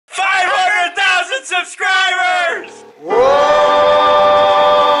subscribers! Whoa!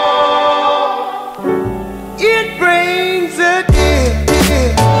 It brings a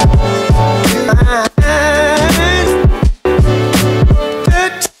tear to my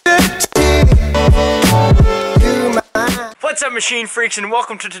eyes. What's up, machine freaks, and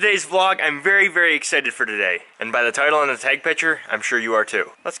welcome to today's vlog. I'm very, very excited for today. And by the title and the tag picture, I'm sure you are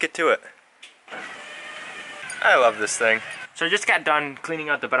too. Let's get to it. I love this thing. So I just got done cleaning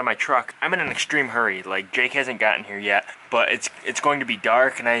out the bed of my truck. I'm in an extreme hurry. Like, Jake hasn't gotten here yet, but it's going to be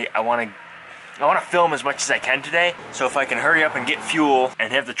dark, and I want to film as much as I can today. So if I can hurry up and get fuel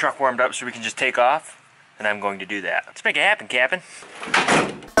and have the truck warmed up so we can just take off, then I'm going to do that. Let's make it happen, Captain.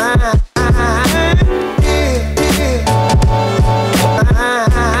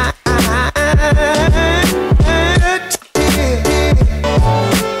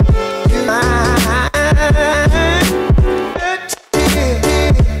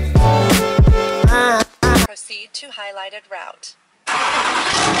 Proceed to highlighted route.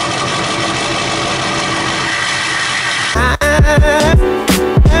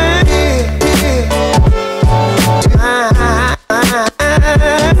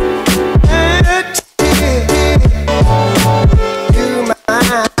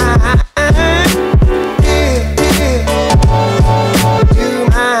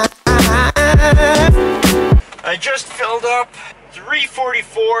 I just filled up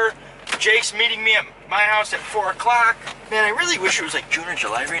 3:44. Jake's meeting me at my house at 4 o'clock. Man, I really wish it was like June or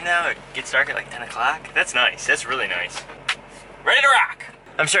July right now. It gets dark at like 10 o'clock. That's nice. That's really nice. Ready to rock.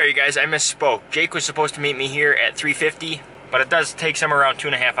 I'm sorry, you guys. I misspoke. Jake was supposed to meet me here at 3:50, but it does take somewhere around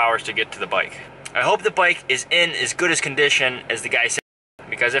 2.5 hours to get to the bike. I hope the bike is in as good as condition as the guy said,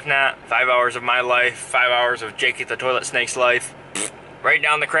 because if not, 5 hours of my life, 5 hours of Jake at the toilet snake's life, right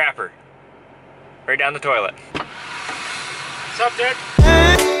down the crapper. Right down the toilet. What's up, dude?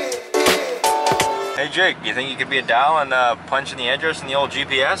 Hey Jake, you think you could be a doll and punch in the address in the old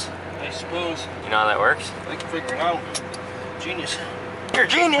GPS? I suppose. You know how that works? I can figure it out. Genius. You're a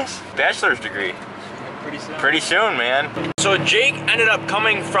genius! Bachelor's degree. Pretty soon. Pretty soon, man. So Jake ended up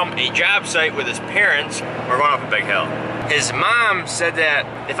coming from a job site with his parents. We're going up a big hill. His mom said that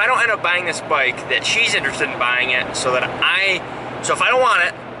if I don't end up buying this bike, that she's interested in buying it, so if I don't want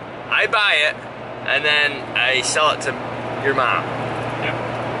it, I buy it, and then I sell it to your mom. Yep.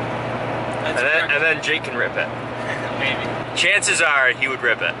 And then Jake can rip it. Maybe. Chances are he would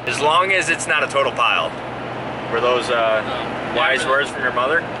rip it. As long as it's not a total pile. Were those wise words from your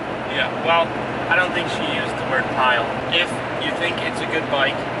mother? Yeah, well, I don't think she used the word pile. If you think it's a good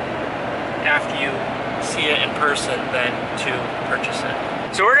bike, after you see it in person, then to purchase it.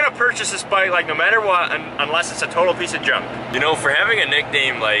 So we're gonna purchase this bike like no matter what, unless it's a total piece of junk. You know, for having a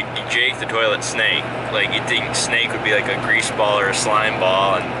nickname like Jake the Toilet Snake, like you'd think Snake would be like a grease ball or a slime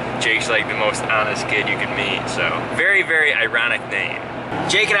ball, and Jake's like the most honest kid you could meet, so very, very ironic name.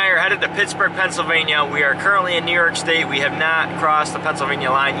 Jake and I are headed to Pittsburgh, Pennsylvania. We are currently in New York State. We have not crossed the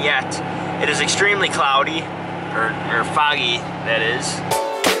Pennsylvania line yet. It is extremely cloudy, or foggy, that is.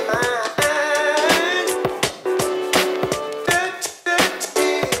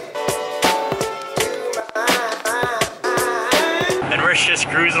 We're just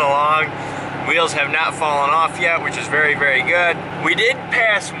cruising along. Wheels have not fallen off yet, which is very, very good. We did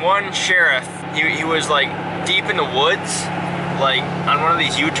pass one sheriff. He was like deep in the woods, like on one of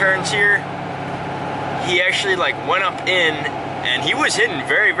these U-turns here. He actually like went up in, and he was hidden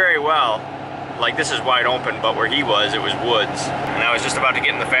very, very well. Like this is wide open, but where he was, it was woods. And I was just about to get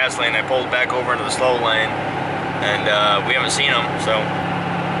in the fast lane. I pulled back over into the slow lane, and we haven't seen him, so.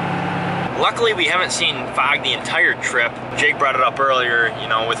 Luckily, we haven't seen fog the entire trip. Jake brought it up earlier, you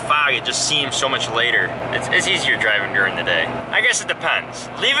know, with fog, it just seems so much later. It's easier driving during the day. I guess it depends.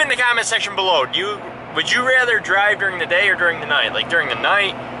 Leave it in the comment section below. Would you rather drive during the day or during the night? Like during the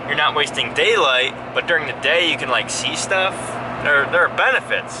night, you're not wasting daylight, but during the day, you can like see stuff. There are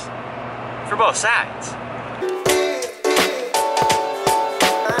benefits for both sides.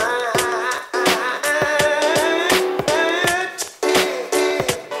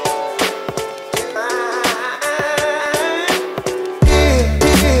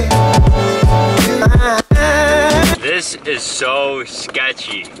 This is so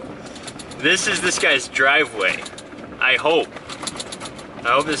sketchy. This is this guy's driveway. I hope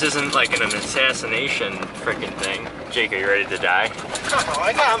this isn't like an assassination freaking thing. Jake, are you ready to die? Oh,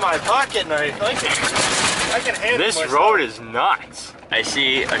 I got my pocket knife. I can handle this myself. road is nuts. I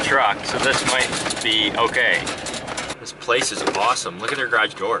see a truck, so this might be okay. This place is awesome. Look at their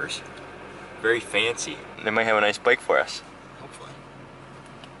garage doors. Very fancy. They might have a nice bike for us.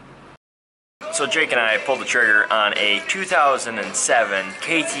 So Jake and I pulled the trigger on a 2007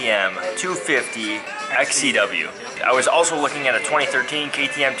 KTM 250 XCW. I was also looking at a 2013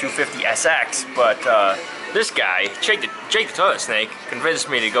 KTM 250 SX, but this guy, Jake the Toilet Snake, convinced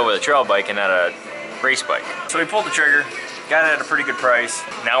me to go with a trail bike and not a race bike. So we pulled the trigger, got it at a pretty good price.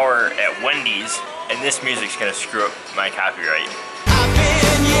 Now we're at Wendy's, and this music's gonna screw up my copyright.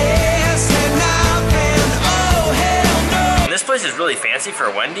 And this place is really fancy for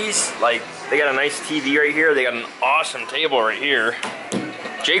Wendy's. Like, they got a nice TV right here. They got an awesome table right here.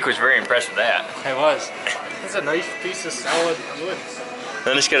 Jake was very impressed with that. I was. It's a nice piece of solid wood.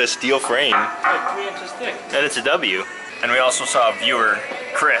 Then it's got a steel frame. Like 3 inches thick. And it's a W. And we also saw a viewer,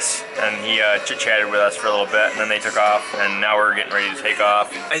 Chris, and he chit-chatted with us for a little bit, and then they took off, and now we're getting ready to take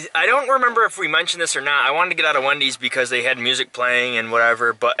off. I don't remember if we mentioned this or not. I wanted to get out of Wendy's because they had music playing and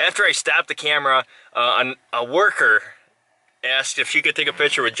whatever, but after I stopped the camera, a worker asked if she could take a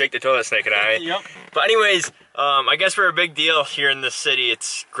picture with Jake the Toilet Snake and I. Yep. But anyways, I guess we're a big deal here in this city.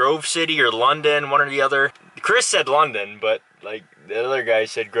 It's Grove City or London, one or the other. Chris said London, but like the other guy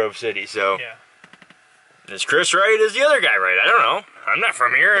said Grove City, so. Yeah. Is Chris right? Is the other guy right? I don't know. I'm not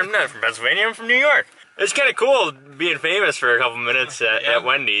from here. I'm not from Pennsylvania. I'm from New York. It's kind of cool being famous for a couple minutes at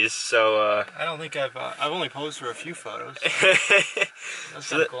Wendy's. So I don't think I've only posed for a few photos. That's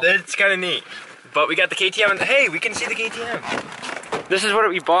so cool. It's kind of neat. But we got the KTM, and hey, we can see the KTM. This is what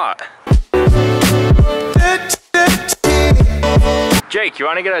we bought. Jake, you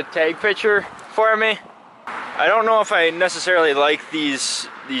want to get a tag picture for me? I don't know if I necessarily like these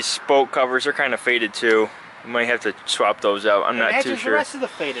spoke covers. They're kind of faded too. We might have to swap those out. I'm not too sure. The rest of the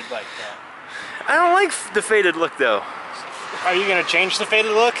faded bike though. I don't like the faded look though. Are you gonna change the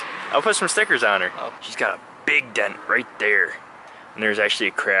faded look? I'll put some stickers on her. Oh. She's got a big dent right there. And there's actually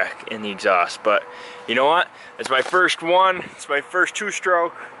a crack in the exhaust. But you know what? It's my first one. It's my first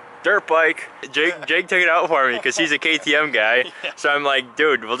two-stroke dirt bike. Jake took it out for me because he's a KTM guy. Yeah. So I'm like,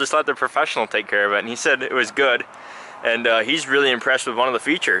 dude, we'll just let the professional take care of it. And he said it was good. And he's really impressed with one of the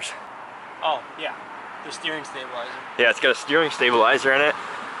features. Oh, yeah. The steering stabilizer. Yeah, it's got a steering stabilizer in it.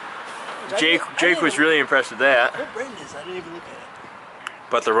 Jake was really impressed with that. What brand is that? I didn't even look at it.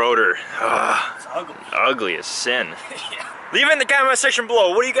 But the rotor, It's ugly. ugly as sin. Yeah. Leave it in the comment section below.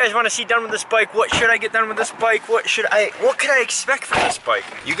 What do you guys want to see done with this bike? What should I get done with this bike? What can I expect from this bike?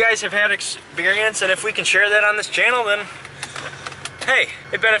 You guys have had experience, and if we can share that on this channel, then hey,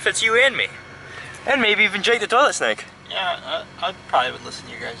 it benefits you and me. And maybe even Jake the Toilet Snake. Yeah, I probably would listen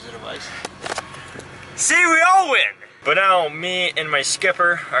to your guys' advice. See, we all win! But now, me and my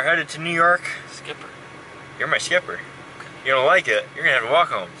skipper are headed to New York. Skipper. You're my skipper. You don't like it, you're gonna have to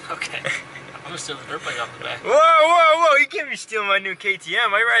walk home. Okay. I'm gonna steal the dirt bike off the back. Whoa, whoa, whoa, you can't be stealing my new KTM.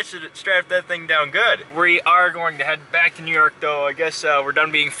 My ride should strap that thing down good. We are going to head back to New York though. I guess we're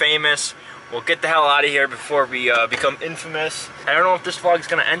done being famous. We'll get the hell out of here before we become infamous. I don't know if this vlog's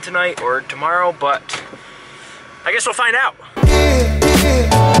gonna end tonight or tomorrow, but I guess we'll find out.